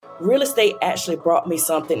real estate actually brought me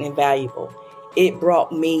something invaluable. It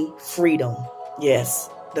brought me freedom. Yes,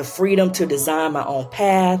 the freedom to design my own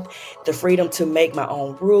path, the freedom to make my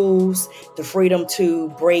own rules, the freedom to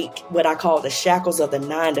break what I call the shackles of the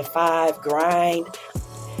 9-to-5 grind.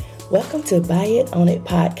 Welcome to Buy It, Own It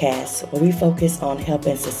podcast, where we focus on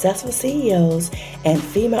helping successful CEOs and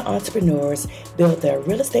female entrepreneurs build their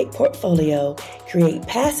real estate portfolio, create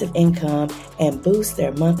passive income, and boost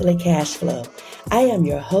their monthly cash flow. I am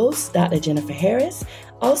your host, Dr. Jennifer Harris,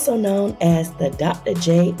 also known as the Dr.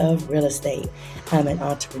 J of Real Estate. I'm an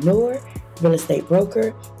entrepreneur, real estate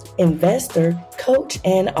broker, investor, coach,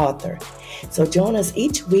 and author. So join us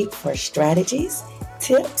each week for strategies,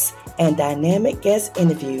 tips, and dynamic guest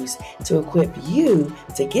interviews to equip you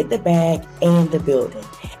to get the bag and the building.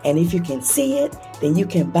 And if you can see it, then you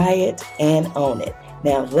can buy it and own it.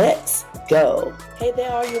 Now let's go. Hey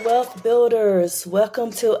there, all you wealth builders.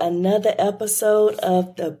 Welcome to another episode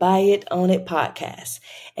of the Buy It, Own It podcast.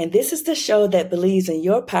 And this is the show that believes in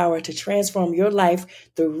your power to transform your life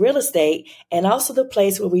through real estate, and also the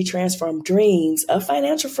place where we transform dreams of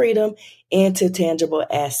financial freedom into tangible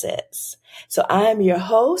assets. So I'm your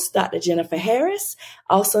host, Dr. Jennifer Harris,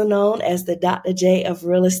 also known as the Dr. J of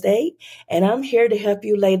Real Estate, and I'm here to help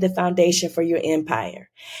you lay the foundation for your empire.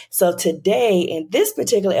 So today, in this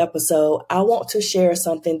particular episode, I want to share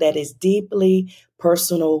something that is deeply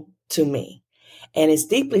personal to me. And it's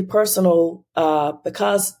deeply personal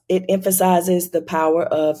because it emphasizes the power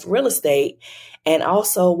of real estate, and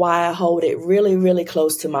also why I hold it really, really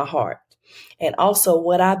close to my heart, and also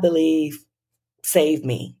what I believe saved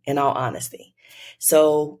me, in all honesty.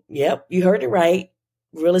 So, yep, you heard it right.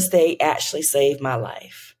 Real estate actually saved my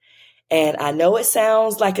life. And I know it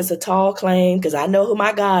sounds like it's a tall claim because I know who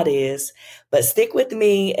my God is, but stick with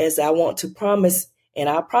me as I want to promise, and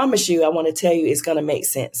I promise you, I want to tell you it's going to make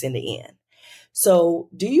sense in the end. So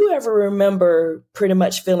do you ever remember pretty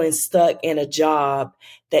much feeling stuck in a job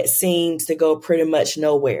that seems to go pretty much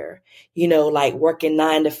nowhere? You know, like working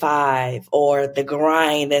 9-to-5 or the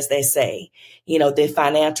grind, as they say, you know, the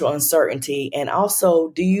financial uncertainty. And also,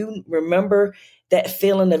 do you remember that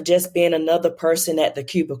feeling of just being another person at the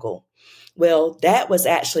cubicle? Well, that was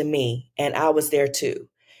actually me, and I was there too.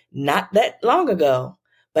 Not that long ago,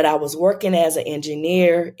 but I was working as an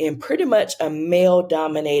engineer in pretty much a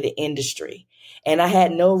male-dominated industry. And I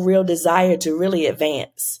had no real desire to really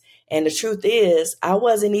advance. And the truth is, I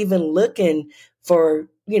wasn't even looking for,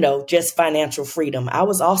 just financial freedom. I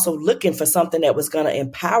was also looking for something that was going to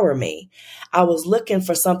empower me. I was looking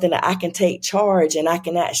for something that I can take charge and I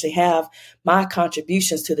can actually have my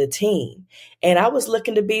contributions to the team. And I was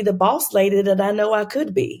looking to be the boss lady that I know I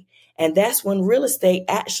could be. And that's when real estate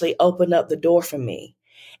actually opened up the door for me.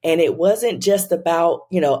 And it wasn't just about,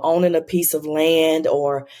 owning a piece of land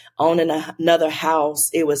or owning another house.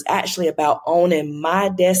 It was actually about owning my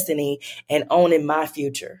destiny and owning my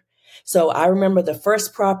future. So I remember the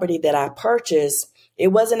first property that I purchased, it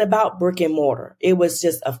wasn't about brick and mortar. It was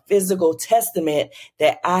just a physical testament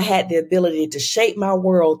that I had the ability to shape my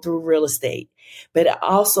world through real estate. But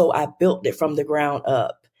also I built it from the ground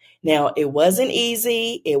up. Now, it wasn't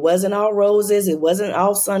easy. It wasn't all roses. It wasn't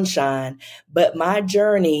all sunshine. But my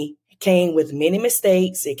journey came with many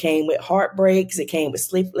mistakes. It came with heartbreaks. It came with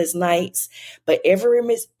sleepless nights. But every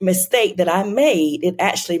mistake that I made, it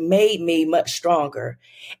actually made me much stronger.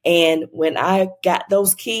 And when I got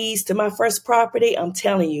those keys to my first property, I'm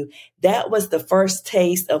telling you, that was the first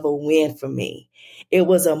taste of a win for me. It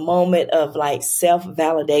was a moment of like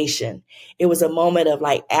self-validation. It was a moment of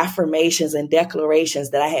like affirmations and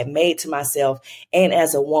declarations that I had made to myself and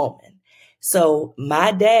as a woman. So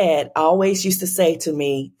my dad always used to say to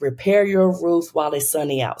me, repair your roof while it's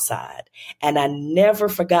sunny outside. And I never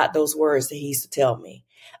forgot those words that he used to tell me.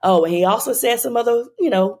 Oh, and he also said some other,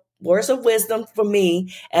 words of wisdom for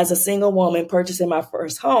me as a single woman purchasing my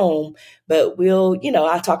first home. But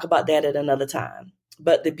I'll talk about that at another time.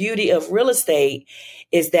 But the beauty of real estate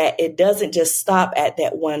is that it doesn't just stop at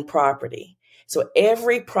that one property. So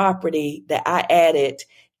every property that I added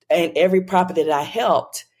and every property that I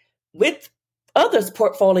helped with others'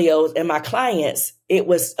 portfolios and my clients, it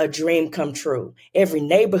was a dream come true. Every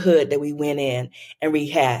neighborhood that we went in and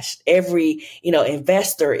rehashed, every,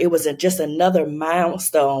 investor, it was just another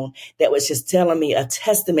milestone that was just telling me a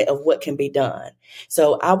testament of what can be done.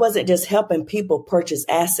 So I wasn't just helping people purchase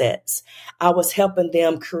assets. I was helping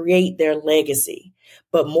them create their legacy.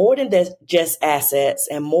 But more than just assets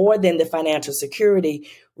and more than the financial security,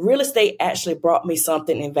 real estate actually brought me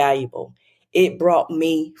something invaluable. It brought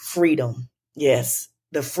me freedom. Yes,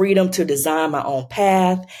 the freedom to design my own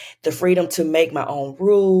path, the freedom to make my own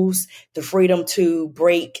rules, the freedom to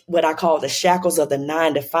break what I call the shackles of the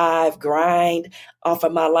 9-to-5 grind off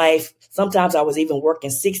of my life. Sometimes I was even working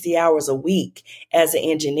 60 hours a week as an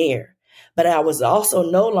engineer, but I was also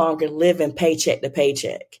no longer living paycheck to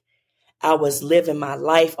paycheck. I was living my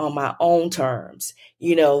life on my own terms.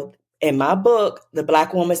 In my book, The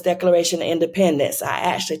Black Woman's Declaration of Independence, I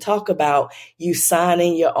actually talk about you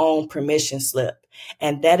signing your own permission slip.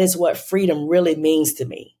 And that is what freedom really means to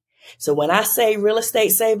me. So when I say real estate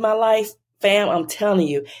saved my life, fam, I'm telling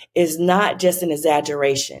you, it's not just an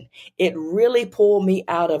exaggeration. It really pulled me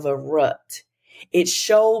out of a rut. It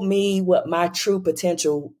showed me what my true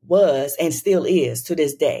potential was and still is to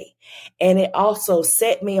this day. And it also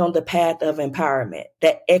set me on the path of empowerment,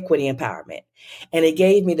 that equity empowerment. And it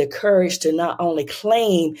gave me the courage to not only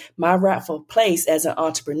claim my rightful place as an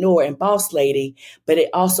entrepreneur and boss lady, but it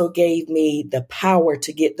also gave me the power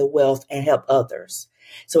to get the wealth and help others.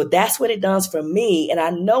 So that's what it does for me. And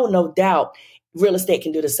I know, no doubt, real estate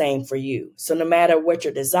can do the same for you. So no matter what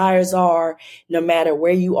your desires are, no matter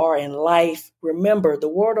where you are in life, remember the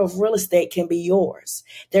world of real estate can be yours.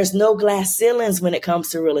 There's no glass ceilings when it comes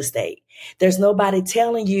to real estate. There's nobody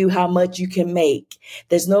telling you how much you can make.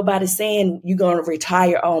 There's nobody saying you're going to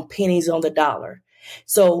retire on pennies on the dollar.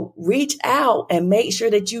 So reach out and make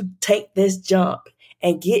sure that you take this jump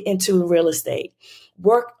and get into real estate.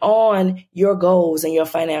 Work on your goals and your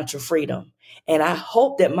financial freedom. And I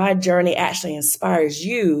hope that my journey actually inspires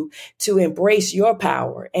you to embrace your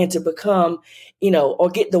power and to become, or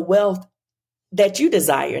get the wealth that you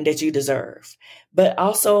desire and that you deserve. But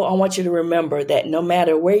also, I want you to remember that no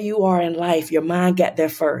matter where you are in life, your mind got there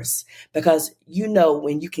first, because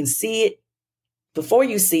when you can see it before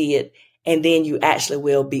you see it, and then you actually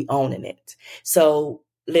will be owning it. So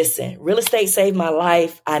listen, real estate saved my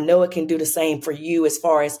life. I know it can do the same for you as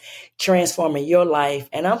far as transforming your life.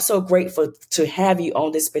 And I'm so grateful to have you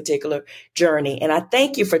on this particular journey. And I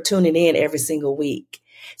thank you for tuning in every single week.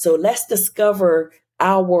 So let's discover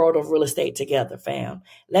our world of real estate together, fam.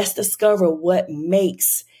 Let's discover what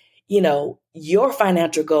makes, your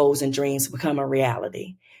financial goals and dreams become a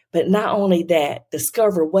reality. But not only that,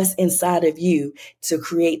 discover what's inside of you to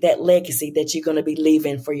create that legacy that you're going to be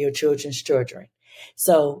leaving for your children's children.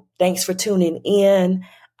 So thanks for tuning in.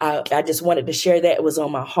 I just wanted to share that. It was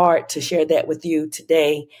on my heart to share that with you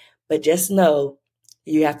today. But just know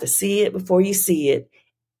you have to see it before you see it.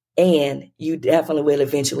 And you definitely will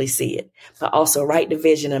eventually see it. But also write the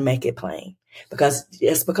vision and make it plain. Because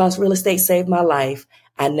real estate saved my life,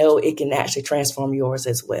 I know it can actually transform yours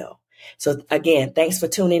as well. So again, thanks for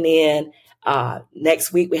tuning in.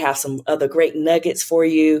 Next week, we have some other great nuggets for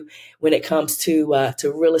you when it comes to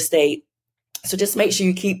real estate. So just make sure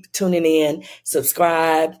you keep tuning in,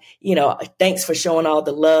 subscribe. Thanks for showing all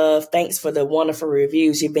the love. Thanks for the wonderful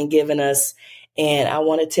reviews you've been giving us. And I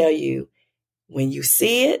want to tell you, when you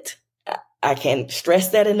see it, I can't stress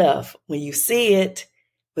that enough. When you see it,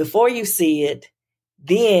 before you see it,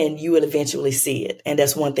 then you will eventually see it. And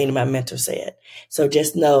that's one thing that my mentor said. So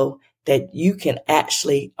just know that you can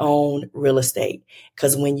actually own real estate,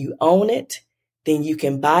 because when you own it, then you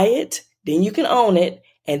can buy it, then you can own it,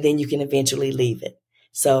 and then you can eventually leave it.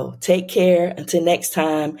 So take care. Until next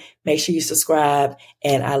time, make sure you subscribe,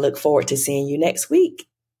 and I look forward to seeing you next week.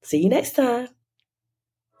 See you next time.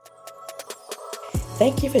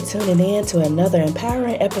 Thank you for tuning in to another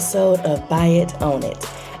empowering episode of Buy It, Own It.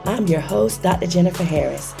 I'm your host, Dr. Jennifer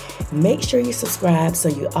Harris. Make sure you subscribe so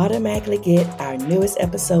you automatically get our newest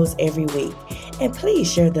episodes every week. And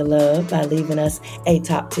please share the love by leaving us a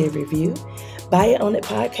top-tier review. Buy It, Own It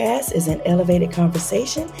podcast is an elevated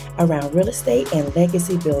conversation around real estate and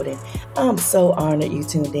legacy building. I'm so honored you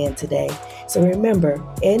tuned in today. So remember,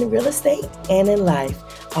 in real estate and in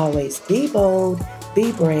life, always be bold,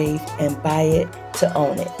 be brave, and buy it to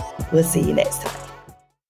own it. We'll see you next time.